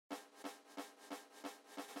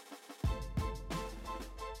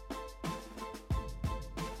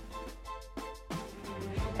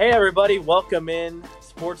Hey everybody, welcome in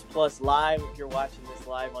Sports Plus Live if you're watching this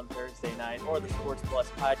live on Thursday night, or the Sports Plus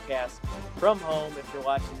podcast from home if you're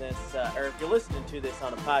watching this, or if you're listening to this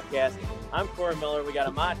on a podcast. I'm Corey Miller. We got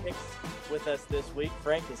Ahmad Hicks with us this week.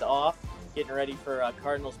 Frank is off, getting ready for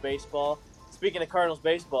Cardinals baseball. Speaking of Cardinals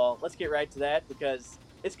baseball, let's get right to that because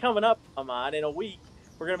it's coming up, Ahmad. In a week,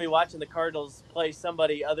 we're going to be watching the Cardinals play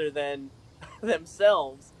somebody other than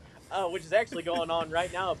themselves, which is actually going on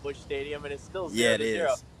right now at Busch Stadium, and it's still 0-0. Yeah, it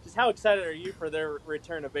is. Just how excited are you for their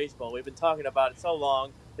return to baseball? We've been talking about it so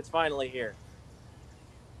long. It's finally here.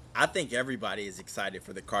 I think everybody is excited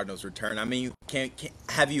for the Cardinals' return. I mean,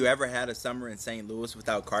 have you ever had a summer in St. Louis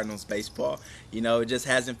without Cardinals baseball? You know, it just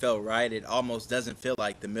hasn't felt right. It almost doesn't feel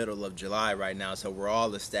like the middle of July right now, so we're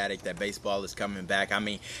all ecstatic that baseball is coming back. I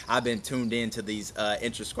mean, I've been tuned into these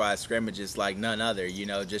intra-squad scrimmages like none other, you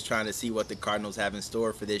know, just trying to see what the Cardinals have in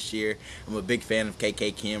store for this year. I'm a big fan of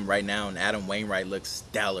KK Kim right now, and Adam Wainwright looks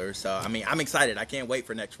stellar. So, I mean, I'm excited. I can't wait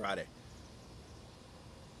for next Friday.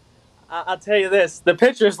 I'll tell you this. The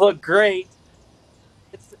pitchers look great.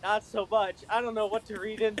 It's not so much. I don't know what to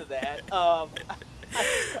read into that.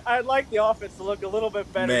 I'd like the offense to look a little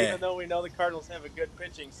bit better, even though we know the Cardinals have a good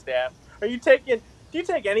pitching staff. Do you take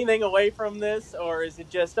anything away from this, or is it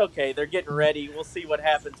just, okay, they're getting ready, we'll see what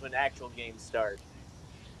happens when actual games start?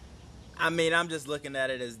 I mean, I'm just looking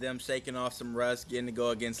at it as them shaking off some rust, getting to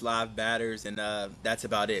go against live batters, and that's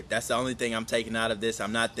about it. That's the only thing I'm taking out of this.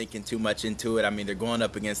 I'm not thinking too much into it. I mean, they're going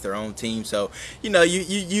up against their own team, so you know,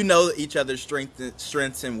 you know each other's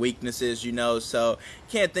strengths and weaknesses, you know, so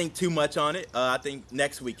can't think too much on it. I think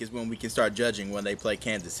next week is when we can start judging when they play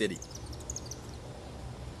Kansas City.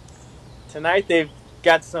 Tonight they've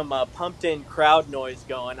got some pumped-in crowd noise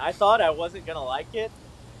going. I thought I wasn't going to like it,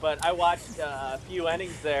 but I watched a few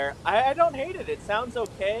innings there. I don't hate it. It sounds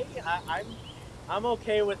okay. I'm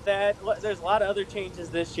okay with that. There's a lot of other changes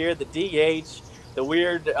this year. The DH, the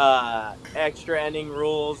weird extra inning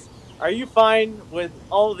rules. Are you fine with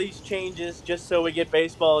all of these changes just so we get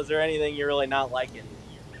baseball? Is there anything you're really not liking?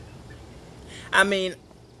 I mean,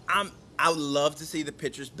 I would love to see the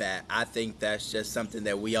pitchers bat. I think that's just something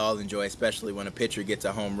that we all enjoy, especially when a pitcher gets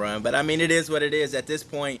a home run. But, I mean, it is what it is. At this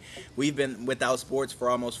point, we've been without sports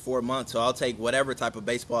for almost 4 months, so I'll take whatever type of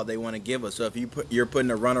baseball they want to give us. So if you're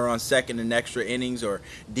putting a runner on second in extra innings or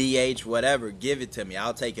DH, whatever, give it to me.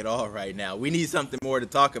 I'll take it all right now. We need something more to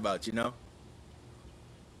talk about, you know?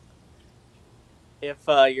 If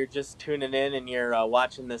you're just tuning in and you're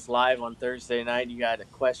watching this live on Thursday night, you got a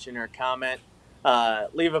question or a comment,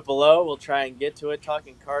 leave it below. We'll try and get to it.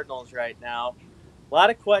 Talking Cardinals right now. A lot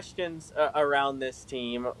of questions around this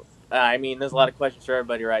team. I mean, there's a lot of questions for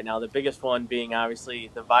everybody right now. The biggest one being obviously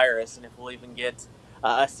the virus and if we'll even get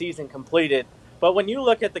a season completed. But when you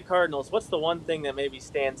look at the Cardinals, what's the one thing that maybe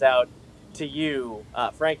stands out to you?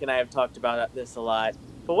 Frank and I have talked about this a lot.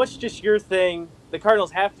 But what's just your thing? The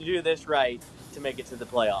Cardinals have to do this right to make it to the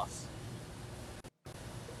playoffs.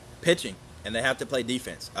 Pitching, and they have to play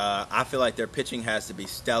defense. I feel like their pitching has to be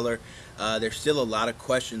stellar. There's still a lot of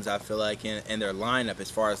questions, I feel like, in their lineup as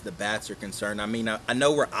far as the bats are concerned. I mean, I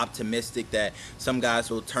know we're optimistic that some guys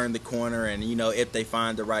will turn the corner and, you know, if they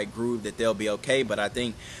find the right groove that they'll be okay. But I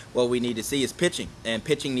think what we need to see is pitching, and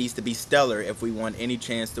pitching needs to be stellar if we want any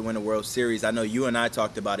chance to win a World Series. I know you and I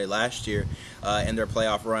talked about it last year in their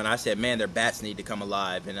playoff run. I said, man, their bats need to come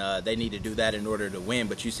alive, and they need to do that in order to win.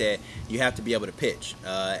 But you said you have to be able to pitch,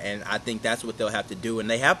 and I think that's what they'll have to do. And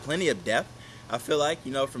they have plenty of depth. I feel like,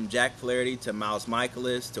 you know, from Jack Flaherty to Miles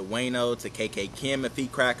Michaelis to Waino to KK Kim if he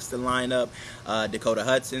cracks the lineup, Dakota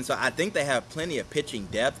Hudson. So I think they have plenty of pitching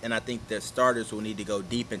depth, and I think their starters will need to go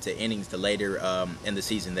deep into innings to later in the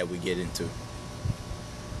season that we get into.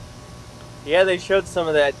 Yeah, they showed some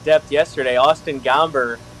of that depth yesterday. Austin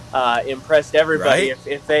Gomber impressed everybody. Right?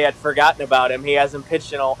 If they had forgotten about him, he hasn't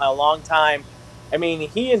pitched in a long time. I mean,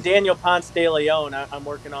 he and Daniel Ponce de Leon, I'm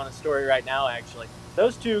working on a story right now, actually.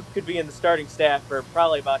 Those two could be in the starting staff for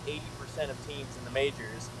probably about 80% of teams in the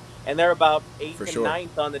majors. And they're about 8th and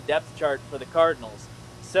 9th on the depth chart for the Cardinals.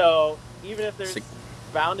 So even if there's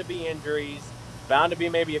bound to be injuries, bound to be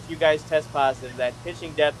maybe a few guys test positive, that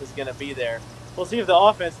pitching depth is going to be there. We'll see if the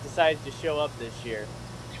offense decides to show up this year.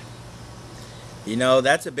 You know,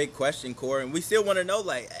 that's a big question, Corey. And we still want to know,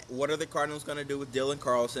 like, what are the Cardinals going to do with Dylan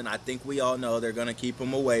Carlson? I think we all know they're going to keep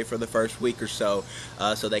him away for the first week or so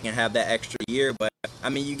they can have that extra year. But, I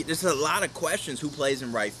mean, there's a lot of questions. Who plays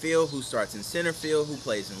in right field? Who starts in center field? Who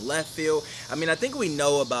plays in left field? I mean, I think we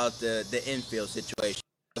know about the infield situation.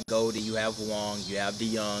 Goldie, you have Wong, you have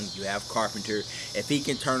DeYoung, you have Carpenter. If he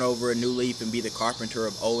can turn over a new leaf and be the Carpenter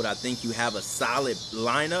of old, I think you have a solid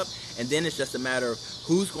lineup. And then it's just a matter of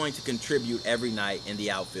who's going to contribute every night in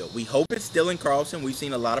the outfield. We hope it's Dylan Carlson. We've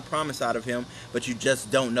seen a lot of promise out of him, but you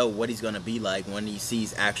just don't know what he's going to be like when he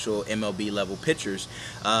sees actual MLB level pitchers.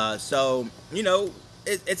 So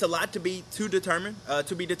it's a lot to be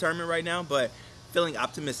determined right now, but feeling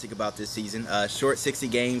optimistic about this season. Short 60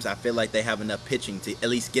 games, I feel like they have enough pitching to at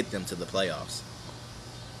least get them to the playoffs.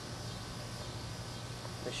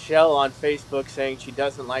 Michelle on Facebook saying she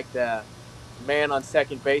doesn't like the man on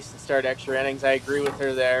second base and start extra innings. I agree with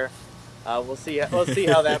her there. We'll see. We'll see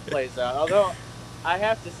how that plays out. Although I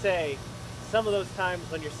have to say, some of those times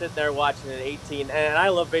when you're sitting there watching an 18, and I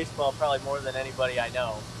love baseball probably more than anybody I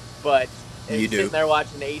know, but You do. sitting there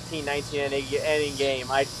watching an 18, 19 inning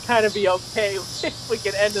game, I'd kind of be okay if we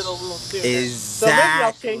could end it a little sooner. Exactly. So maybe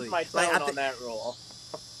I'll change my tone on that rule.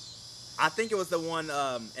 I think it was the one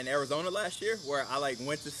in Arizona last year where I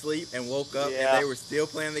went to sleep and woke up and they were still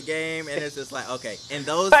playing the game, and it's just like, okay, in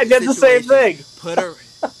those I did the same thing. Put a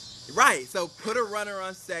runner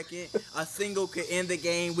on second. A single could end the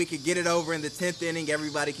game. We could get it over in the 10th inning.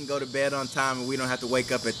 Everybody can go to bed on time, and we don't have to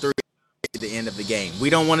wake up at 3 at the end of the game. We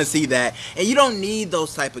don't want to see that, and you don't need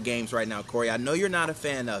those type of games right now, Corey. I know you're not a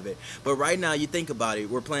fan of it, but right now you think about it,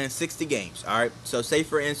 we're playing 60 games, all right? So say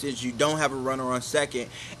for instance you don't have a runner on second,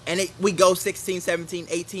 and we go 16, 17,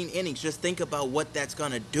 18 innings. Just think about what that's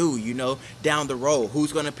going to do, down the road.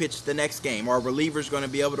 Who's going to pitch the next game? Our reliever's going to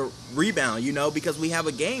be able to rebound, because we have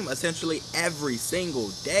a game essentially every single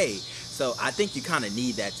day. So I think you kind of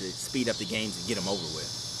need that to speed up the games and get them over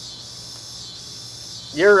with.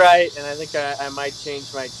 You're right, and I think I might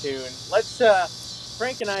change my tune.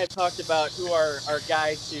 Frank and I have talked about who our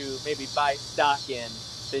guy to maybe buy stock in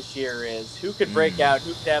this year is. Who could break out,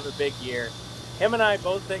 who could have a big year. Him and I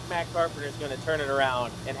both think Matt Carpenter is going to turn it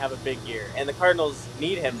around and have a big year, and the Cardinals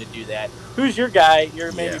need him to do that. Who's your guy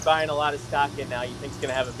you're maybe buying a lot of stock in now you think is going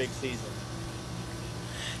to have a big season?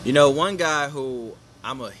 One guy who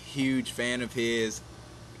I'm a huge fan of his,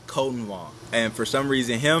 Kolten Wong, and for some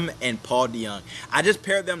reason him and Paul DeYoung, I just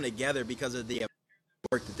paired them together because of the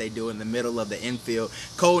work that they do in the middle of the infield.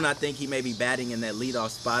 Kolten, I think he may be batting in that leadoff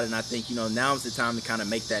spot, and I think now's the time to kind of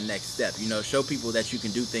make that next step, show people that you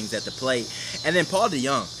can do things at the plate. And then Paul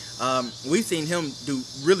DeYoung, we've seen him do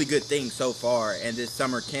really good things so far in this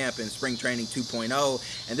summer camp and spring training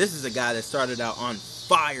 2.0, and this is a guy that started out on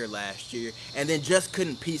fire last year and then just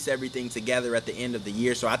couldn't piece everything together at the end of the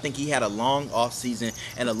year. So I think he had a long off season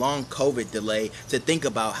and a long COVID delay to think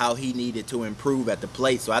about how he needed to improve at the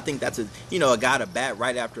plate. So I think that's a guy to bat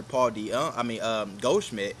right after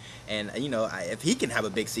Goldschmidt, and if he can have a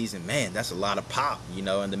big season, man, that's a lot of pop in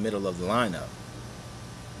the middle of the lineup.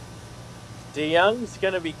 DeYoung's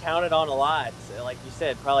going to be counted on a lot, like you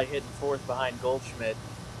said, probably hitting fourth behind Goldschmidt.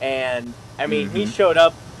 And I mean, he showed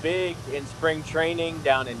up big in spring training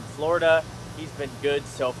down in Florida. He's been good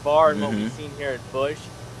so far in what we've seen here at Busch.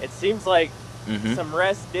 It seems like some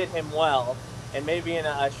rest did him well, and maybe in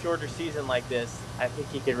a shorter season like this, I think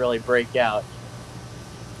he could really break out.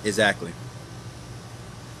 Exactly.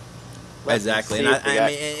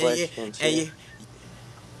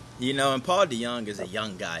 And Paul DeYoung is a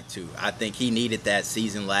young guy too. I think he needed that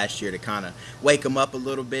season last year to kind of wake him up a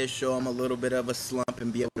little bit, show him a little bit of a slump,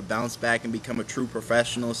 and be able to bounce back and become a true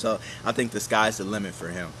professional. So I think the sky's the limit for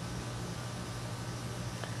him.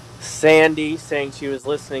 Sandy saying she was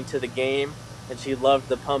listening to the game and she loved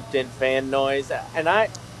the pumped-in fan noise. And I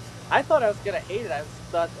thought I was going to hate it. I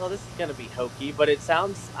thought, oh, this is going to be hokey. But it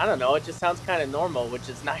sounds, I don't know, it just sounds kind of normal, which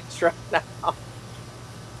is nice right now.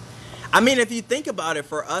 I mean, if you think about it,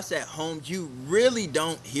 for us at home, you really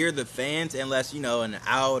don't hear the fans unless, an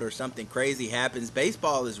out or something crazy happens.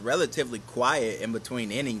 Baseball is relatively quiet in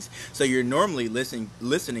between innings, so you're normally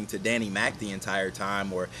listening to Danny Mac the entire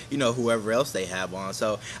time, or, whoever else they have on.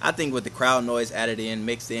 So I think with the crowd noise added in,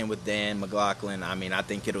 mixed in with Dan McLaughlin, I mean, I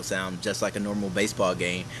think it'll sound just like a normal baseball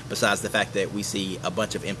game, besides the fact that we see a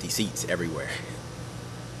bunch of empty seats everywhere.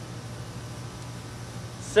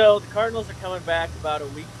 So the Cardinals are coming back about a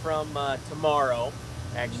week from tomorrow.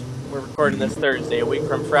 Actually, we're recording this Thursday. A week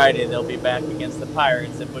from Friday, they'll be back against the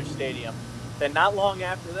Pirates at Busch Stadium. Then not long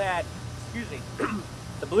after that,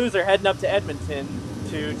 the Blues are heading up to Edmonton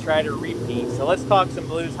to try to repeat. So let's talk some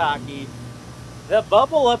Blues hockey. The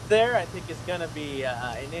bubble up there, I think, is going to be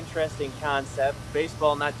an interesting concept.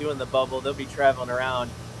 Baseball not doing the bubble. They'll be traveling around.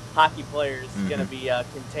 Hockey players going to be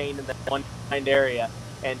contained in that one area.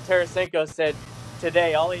 And Tarasenko said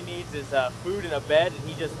today all he needs is food and a bed, and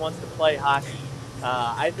he just wants to play hockey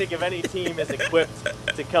I think if any team is equipped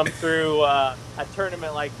to come through a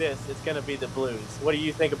tournament like this, it's going to be the Blues. What do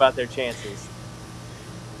you think about their chances?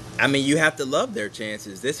 I mean, you have to love their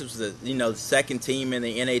chances. This was the the second team in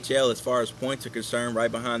the NHL as far as points are concerned,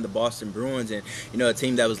 right behind the Boston Bruins, and a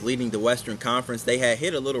team that was leading the Western Conference. They had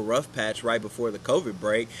hit a little rough patch right before the COVID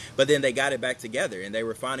break, but then they got it back together and they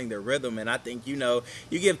were finding their rhythm. And I think you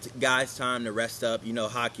give guys time to rest up.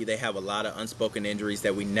 Hockey, they have a lot of unspoken injuries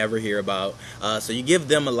that we never hear about, so you give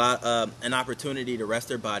them a lot an opportunity to rest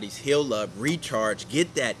their bodies, heal up, recharge,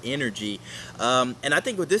 get that energy. And I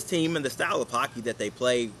think with this team and the style of hockey that they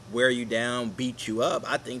play, wear you down, beat you up,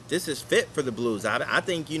 I think this is fit for the Blues. I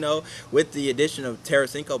think, with the addition of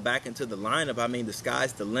Tarasenko back into the lineup, I mean, the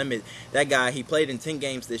sky's the limit. That guy, he played in 10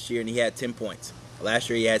 games this year and he had 10 points. Last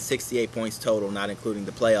year he had 68 points total, not including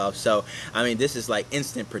the playoffs. So, I mean, this is like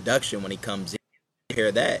instant production when he comes in.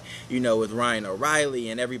 Hear that, with Ryan O'Reilly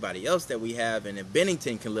and everybody else that we have, and if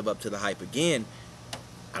Bennington can live up to the hype again,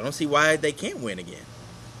 I don't see why they can't win again.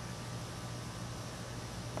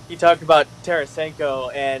 You talked about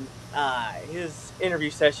Tarasenko, and his interview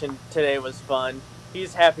session today was fun.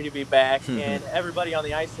 He's happy to be back, and everybody on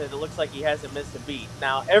the ice said it looks like he hasn't missed a beat.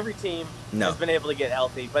 Now, every team No. has been able to get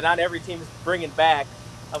healthy, but not every team is bringing back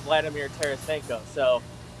a Vladimir Tarasenko. So,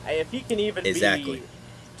 if he can even Exactly. be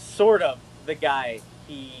sort of the guy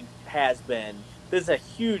he has been, this is a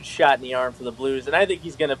huge shot in the arm for the Blues, and I think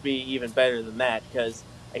he's going to be even better than that because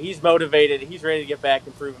he's motivated, he's ready to get back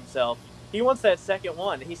and prove himself. He wants that second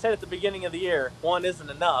one. He said at the beginning of the year, one isn't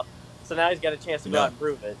enough, so now he's got a chance to go out No. and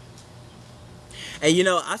prove it. And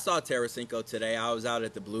I saw Tarasenko today. I was out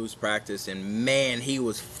at the Blues practice, and man, he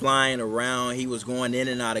was flying around. He was going in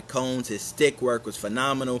and out of cones. His stick work was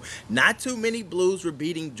phenomenal. Not too many Blues were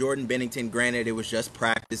beating Jordan Bennington. Granted, it was just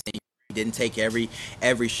practice. He didn't take every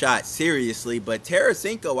shot seriously, but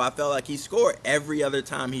Tarasenko, I felt like he scored every other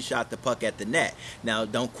time he shot the puck at the net. Now,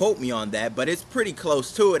 don't quote me on that, but it's pretty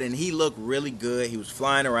close to it, and he looked really good. He was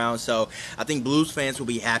flying around, so I think Blues fans will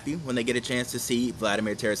be happy when they get a chance to see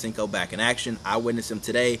Vladimir Tarasenko back in action. I witnessed him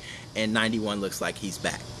today, and 91 looks like he's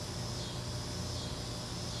back.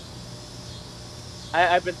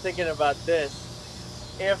 I've been thinking about this.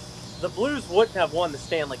 If the Blues wouldn't have won the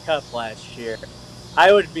Stanley Cup last year,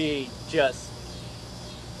 I would be just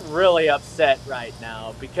really upset right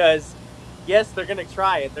now because yes, they're going to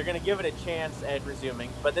try it. They're going to give it a chance at resuming,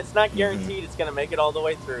 but it's not Mm-hmm. guaranteed it's going to make it all the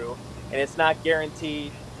way through, and it's not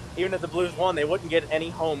guaranteed even if the Blues won, they wouldn't get any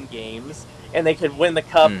home games and they could win the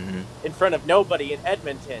cup Mm-hmm. in front of nobody in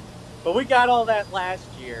Edmonton. But we got all that last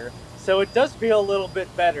year. So it does feel a little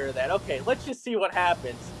bit better that okay, let's just see what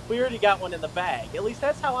happens. We already got one in the bag. At least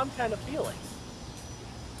that's how I'm kind of feeling.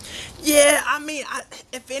 Yeah, I mean,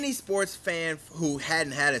 if any sports fan who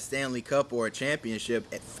hadn't had a Stanley Cup or a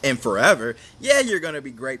championship in forever, yeah, you're going to be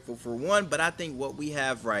grateful for one. But I think what we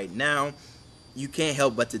have right now, you can't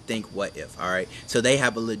help but to think, what if, all right? So they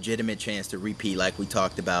have a legitimate chance to repeat, like we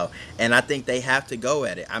talked about. And I think they have to go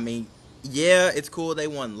at it. I mean, yeah, it's cool they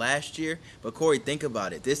won last year, but Corey, think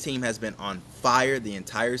about it. This team has been on fire the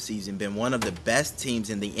entire season, been one of the best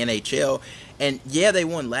teams in the NHL. And yeah, they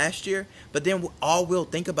won last year, but then all we'll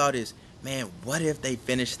think about is, man, what if they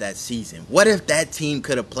finished that season? What if that team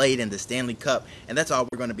could have played in the Stanley Cup? And that's all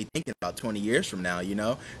we're going to be thinking about 20 years from now.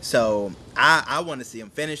 So I want to see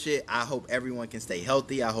them finish it. I hope everyone can stay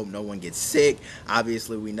healthy. I hope no one gets sick.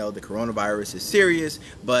 Obviously, we know the coronavirus is serious,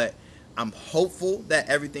 but I'm hopeful that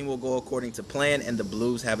everything will go according to plan and the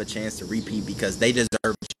Blues have a chance to repeat because they deserve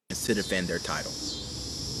a chance to defend their title.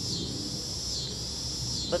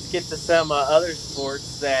 Let's get to some other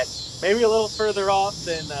sports that maybe a little further off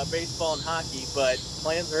than baseball and hockey, but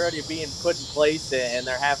plans are already being put in place and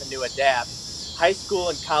they're having to adapt. High school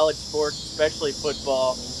and college sports, especially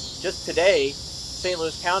football, just today, St.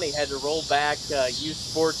 Louis County had to roll back youth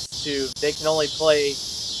sports to they can only play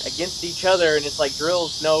against each other, and it's like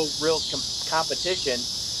drills, no real competition.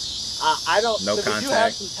 I don't. No So they do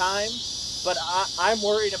have some contact. time, but I'm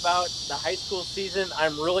worried about the high school season.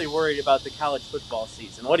 I'm really worried about the college football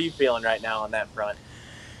season. What are you feeling right now on that front?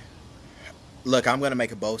 Look, I'm going to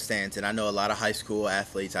make a bold stance, and I know a lot of high school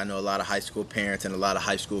athletes, I know a lot of high school parents, and a lot of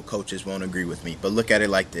high school coaches won't agree with me. But look at it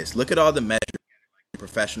like this: look at all the measures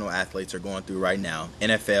professional athletes are going through right now.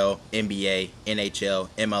 NFL, NBA, NHL,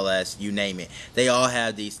 MLS, you name it. They all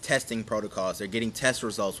have these testing protocols. They're getting test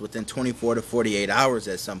results within 24 to 48 hours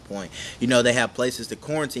at some point. They have places to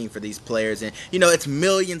quarantine for these players, and it's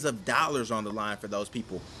millions of dollars on the line for those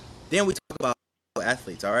people. Then we talk about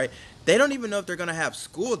athletes, all right? They don't even know if they're going to have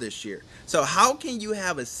school this year. So how can you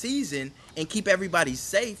have a season and keep everybody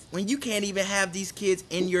safe when you can't even have these kids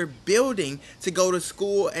in your building to go to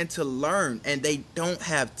school and to learn, and they don't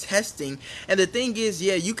have testing? And the thing is,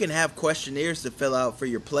 yeah, you can have questionnaires to fill out for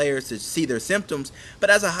your players to see their symptoms, but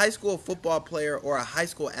as a high school football player or a high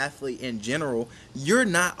school athlete in general, you're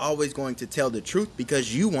not always going to tell the truth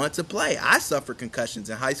because you want to play. I suffered concussions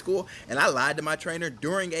in high school, and I lied to my trainer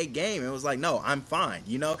during a game and was like, no, I'm fine,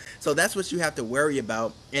 you know? So that's what you have to worry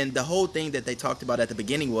about. And the whole thing that they talked about at the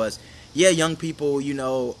beginning was, yeah, young people, you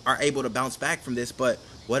know, are able to bounce back from this, but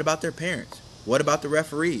what about their parents? What about the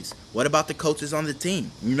referees? What about the coaches on the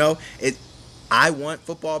team? You know, I want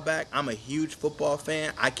football back. I'm a huge football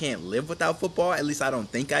fan. I can't live without football. At least I don't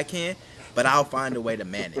think I can. But I'll find a way to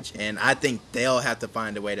manage, and I think they'll have to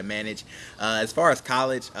find a way to manage. As far as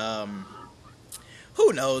college,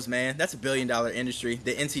 who knows, man? That's $1 billion industry.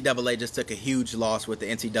 The NCAA just took a huge loss with the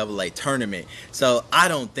NCAA tournament. So I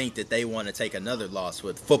don't think that they want to take another loss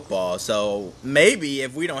with football. So maybe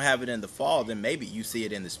if we don't have it in the fall, then maybe you see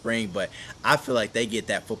it in the spring. But I feel like they get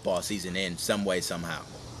that football season in some way, somehow.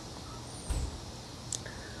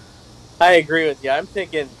 I agree with you. I'm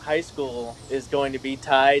thinking high school is going to be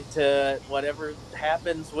tied to whatever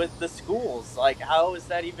happens with the schools. Like, how is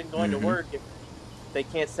that even going to Hmm. work if they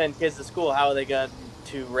can't send kids to school? How are they going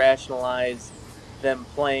to rationalize them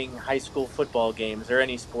playing high school football games or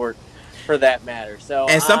any sport for that matter? So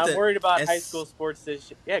And I'm something, worried about and high school sports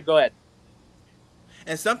this year. Yeah, go ahead.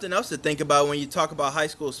 And something else to think about when you talk about high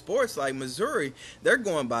school sports, like Missouri, they're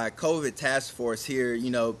going by a COVID task force here, you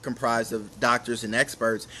know, comprised of doctors and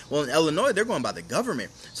experts. Well, in Illinois, they're going by the government.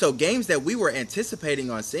 So games that we were anticipating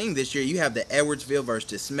on seeing this year, you have the Edwardsville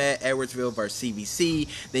versus DeSmet, Edwardsville versus CBC.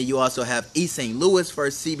 Then you also have East St. Louis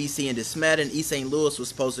versus CBC and DeSmet. And East St. Louis was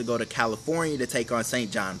supposed to go to California to take on St.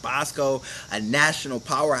 John Bosco, a national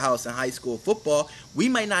powerhouse in high school football. We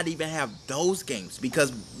might not even have those games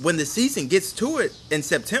because when the season gets to it in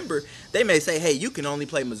September, they may say, hey, you can only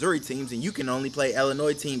play Missouri teams and you can only play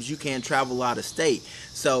Illinois teams. You can't travel out of state.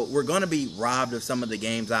 So we're going to be robbed of some of the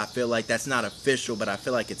games. I feel like that's not official, but I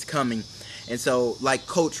feel like it's coming. And so, like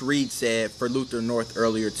Coach Reed said for Luther North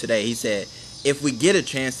earlier today, he said, if we get a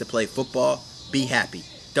chance to play football, be happy.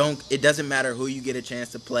 It doesn't matter who you get a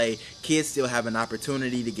chance to play. Kids still have an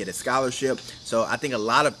opportunity to get a scholarship. So I think a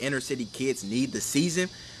lot of inner city kids need the season,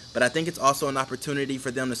 but I think it's also an opportunity for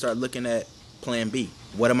them to start looking at plan B.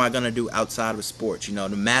 What am I going to do outside of sports, you know,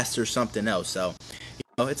 to master something else? So, you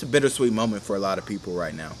know, it's a bittersweet moment for a lot of people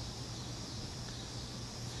right now.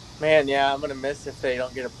 Man, yeah, I'm gonna miss if they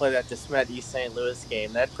don't get to play that DeSmet East St. Louis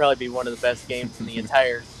game. That'd probably be one of the best games in the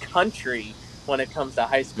entire country when it comes to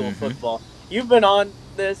high school Hmm. football. You've been on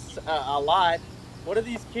this a lot. What are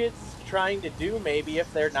these kids trying to do? Maybe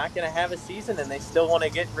if they're not going to have a season and they still want to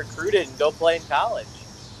get recruited and go play in college.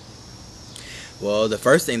 Well, the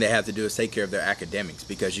first thing they have to do is take care of their academics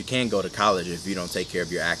because you can't go to college if you don't take care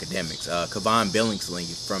of your academics. Kevon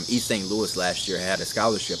Billingsley from East St. Louis last year had a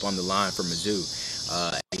scholarship on the line for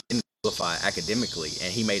Mizzou. He didn't qualify academically,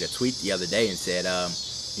 and he made a tweet the other day and said,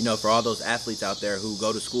 you know, for all those athletes out there who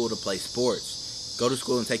go to school to play sports, go to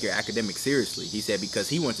school and take your academics seriously. He said because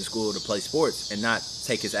he went to school to play sports and not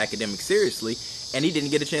take his academics seriously, and he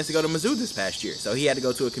didn't get a chance to go to Mizzou this past year. So he had to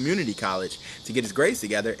go to a community college to get his grades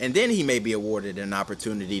together, and then he may be awarded an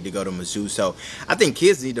opportunity to go to Mizzou. So I think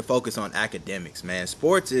kids need to focus on academics, man.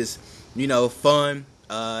 Sports is, you know, fun.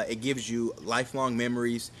 It gives you lifelong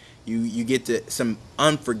memories. You get to some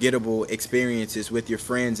unforgettable experiences with your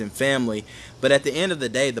friends and family. But at the end of the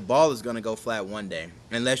day, the ball is going to go flat one day.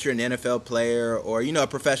 Unless you're an NFL player or, you know, a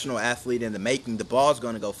professional athlete in the making, the ball is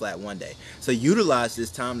going to go flat one day. So utilize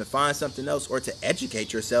this time to find something else or to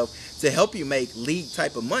educate yourself to help you make league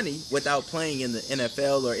type of money without playing in the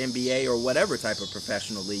NFL or NBA or whatever type of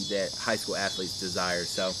professional league that high school athletes desire.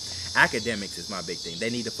 So academics is my big thing.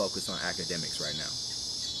 They need to focus on academics right now.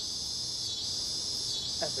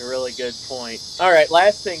 That's a really good point. All right,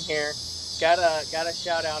 last thing here. Gotta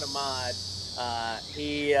shout out Ahmad.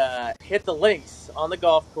 He hit the links on the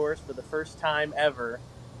golf course for the first time ever.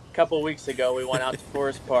 A couple of weeks ago, we went out to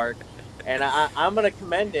Forest Park, and I'm gonna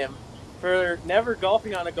commend him for never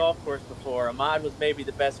golfing on a golf course before. Ahmad was maybe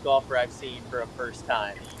the best golfer I've seen for a first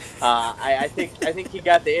time. I think he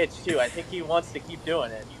got the itch too. I think he wants to keep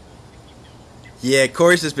doing it. Yeah,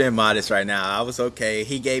 Corey's just being modest right now. I was okay.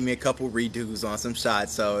 He gave me a couple redos on some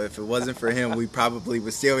shots, so if it wasn't for him, we probably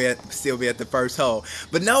would still be at the first hole.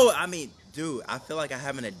 But no, I mean, Dude, I feel like I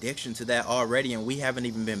have an addiction to that already, and we haven't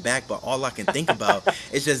even been back. But all I can think about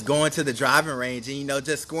is just going to the driving range and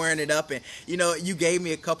just squaring it up. And you gave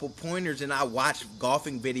me a couple pointers, and I watch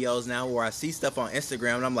golfing videos now where I see stuff on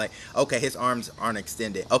Instagram, and I'm like, okay, his arms aren't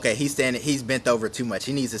extended. Okay, he's bent over too much.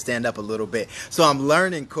 He needs to stand up a little bit. So I'm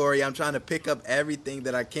learning, Corey. I'm trying to pick up everything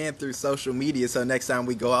that I can through social media. So next time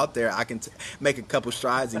we go out there, I can make a couple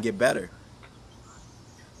strides and get better.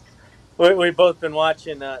 We've both been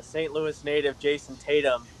watching St. Louis native Jason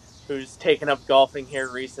Tatum, who's taken up golfing here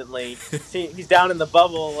recently. He's down in the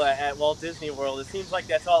bubble at Walt Disney World. It seems like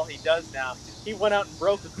that's all he does now. He went out and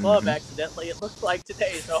broke a club Mm-hmm. accidentally, it looked like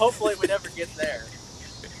today, so hopefully we never get there.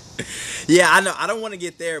 Yeah, I know. I don't want to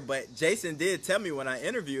get there, but Jason did tell me when I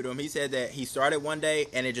interviewed him, he said that he started one day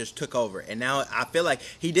and it just took over. And now I feel like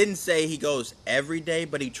he didn't say he goes every day,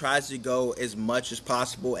 but he tries to go as much as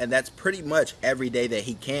possible. And that's pretty much every day that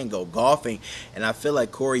he can go golfing. And I feel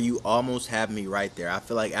like, Corey, you almost have me right there. I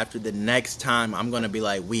feel like after the next time, I'm going to be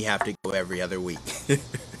like, we have to go every other week.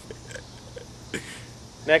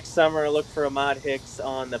 Next summer, look for Ahmad Hicks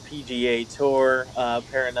on the PGA Tour,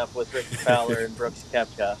 pairing up with Ricky Fowler and Brooks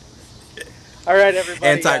Koepka. All right, And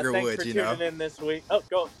everybody. Tiger Thanks Woods, for tuning in this week. Oh,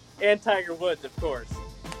 go. And Tiger Woods, of course.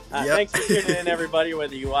 Yep. Thanks for tuning in, everybody,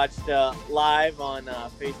 whether you watched live on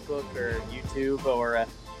Facebook or YouTube, or if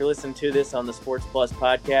you're listening to this on the Sports Plus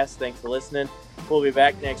podcast. Thanks for listening. We'll be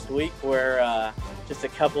back next week, where just a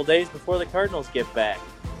couple days before the Cardinals get back.